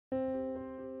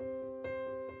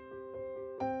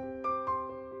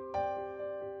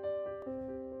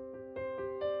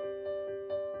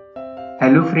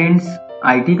Hello friends,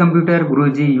 IT computer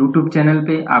Guruji YouTube channel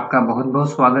पे आपका बहुत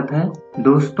बहुत स्वागत है।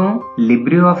 दोस्तों,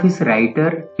 Libre office writer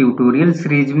tutorial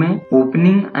series में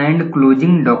ओपनिंग एंड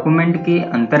क्लोजिंग डॉक्यूमेंट के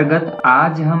अंतर्गत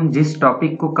आज हम जिस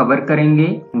टॉपिक को कवर करेंगे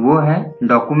वो है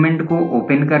डॉक्यूमेंट को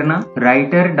ओपन करना।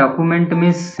 राइटर डॉक्यूमेंट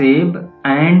में save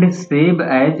and save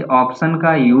as option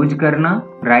का यूज करना,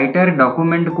 राइटर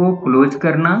डॉक्यूमेंट को क्लोज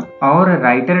करना और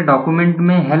राइटर डॉक्यूमेंट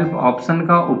में हेल्प ऑप्शन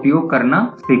का उपयोग करना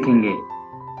सीखेंगे।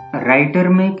 राइटर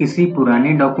में किसी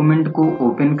पुराने डॉक्यूमेंट को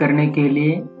ओपन करने के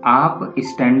लिए आप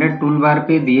स्टैंडर्ड टूल बार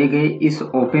पे दिए गए इस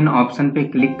ओपन ऑप्शन पे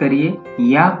क्लिक करिए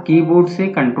या कीबोर्ड से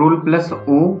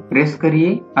Ctrl+O प्रेस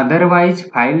करिए। अदरवाइज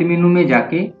फाइल मेनू में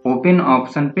जाके ओपन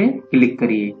ऑप्शन पे क्लिक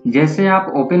करिए। जैसे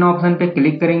आप ओपन ऑप्शन पे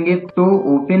क्लिक करेंगे तो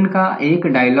ओपन का एक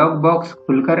डायलॉग बॉक्स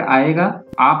खुलकर आएगा।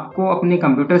 आपको अपने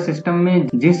कंप्यूटर सिस्टम में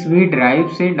जिस भी ड्राइव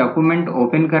से डॉक्यूमेंट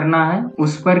ओपन करना है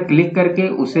उस पर क्लिक करके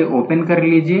उसे ओपन कर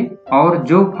लीजिए और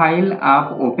जो फाइल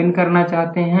आप ओपन करना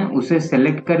चाहते हैं उसे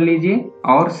सेलेक्ट कर लीजिए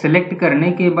और सेलेक्ट करने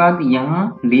के बाद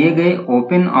यहाँ दिए गए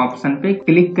ओपन ऑप्शन पे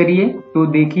क्लिक करिए तो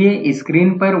देखिए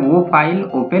स्क्रीन पर वो फाइल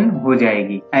ओपन हो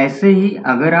जाएगी। ऐसे ही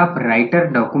अगर आप राइटर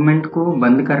डॉक्यूमेंट को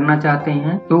बंद करना चाहते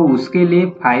हैं तो उसके लिए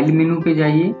फाइल मेनू पे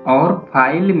जाइए और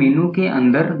फाइल मेनू के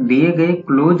अंदर दिए गए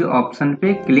क्लोज ऑप्शन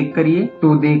पे क्लिक करिए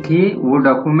तो देखिए वो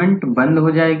डॉक्यूमेंट बंद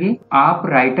हो जाएगी। आप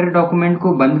राइटर डॉक्यूमेंट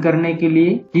को बंद करने के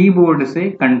लिए कीबोर्ड से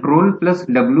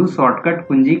Ctrl+W शॉर्टकट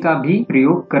कुंजी का भी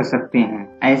प्रयोग कर सकते हैं।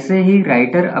 ऐसे ही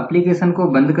राइटर एप्लीकेशन को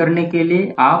बंद करने के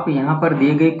लिए आप यहाँ पर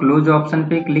दिए गए क्लोज ऑप्शन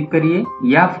पे क्लिक करिए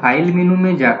या फाइल मेनू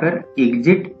में जाकर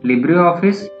एग्जिट लिब्रे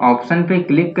ऑफिस ऑप्शन पे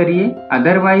क्लिक करिए।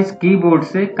 अदरवाइज कीबोर्ड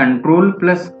से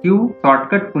Ctrl+Q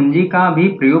शॉर्टकट कुंजी का भी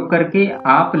प्रयोग करके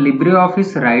आप लिब्रे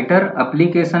ऑफिस राइटर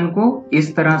एप्लीकेशन को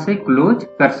इस तरह से क्लोज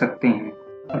कर सकते हैं।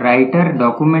 राइटर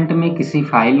डॉक्यूमेंट में किसी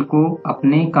फाइल को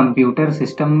अपने कंप्यूटर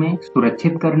सिस्टम में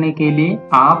सुरक्षित करने के लिए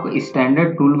आप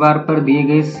स्टैंडर्ड टूल बार पर दिए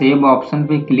गए सेव ऑप्शन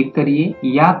पे क्लिक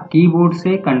करिए या कीबोर्ड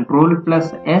से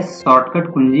Ctrl+S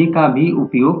शॉर्टकट कुंजी का भी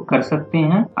उपयोग कर सकते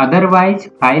हैं। अदरवाइज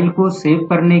फाइल को सेव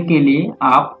करने के लिए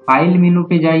आप फाइल मेनू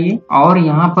पे जाइए और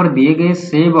यहाँ पर दिए गए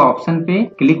सेव ऑप्शन पे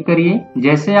क्लिक करिए।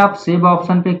 जैसे आप सेव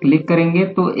ऑप्शन पे क्लिक करेंगे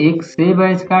तो एक सेव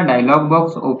एज का डायलॉग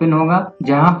बॉक्स ओपन होगा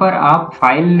जहाँ पर आप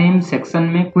फाइल नेम सेक्शन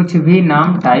में कुछ भी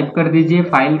नाम टाइप कर दीजिए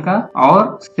फाइल का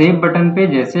और सेव बटन पे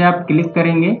जैसे आप क्लिक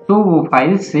करेंगे तो वो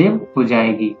फाइल सेव हो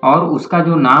जाएगी और उसका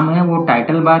जो नाम है वो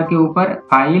टाइटल बार के ऊपर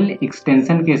फाइल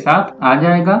एक्सटेंशन के साथ आ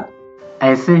जाएगा।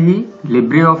 ऐसे ही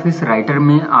लिब्रे ऑफिस राइटर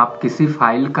में आप किसी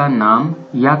फाइल का नाम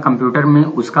या कंप्यूटर में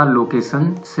उसका लोकेशन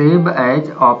सेव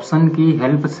एज ऑप्शन की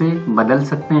हेल्प से बदल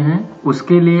सकते हैं।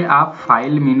 उसके लिए आप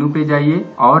फाइल मेनू पे जाइए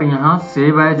और यहाँ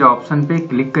सेव एज ऑप्शन पे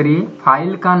क्लिक करिए।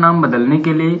 फाइल का नाम बदलने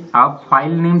के लिए आप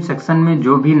फाइल नेम सेक्शन में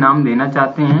जो भी नाम देना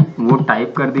चाहते हैं वो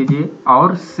टाइप कर दीजिए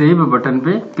और सेव बटन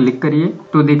पे क्लिक करिए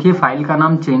तो देखिए फाइल का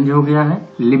नाम चेंज हो गया है।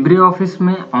 लिब्रे ऑफिस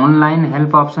में ऑनलाइन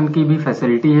हेल्प ऑप्शन की भी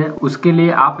फैसिलिटी है। उसके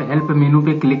लिए आप हेल्प मेनू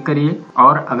पे क्लिक करिए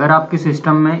और अगर आपके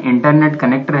सिस्टम में इंटरनेट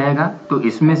कनेक्ट रहेगा तो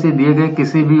इसमें से दिए गए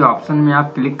किसी भी ऑप्शन में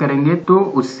आप क्लिक करेंगे तो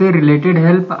उससे रिलेटेड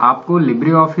हेल्प आपको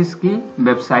लिब्रे ऑफिस की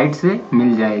वेबसाइट से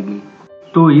मिल जाएगी।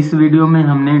 तो इस वीडियो में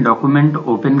हमने डॉक्यूमेंट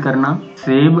ओपन करना,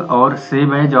 सेव और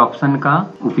सेव एज ऑप्शन का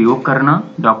उपयोग करना,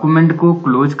 डॉक्यूमेंट को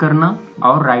क्लोज करना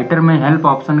और राइटर में हेल्प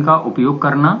ऑप्शन का उपयोग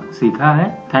करना सीखा है।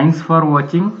 Thanks for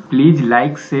watching. Please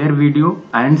like, share video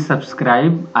and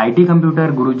subscribe IT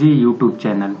computer Guruji YouTube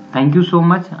channel. Thank you so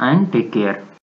much and take care.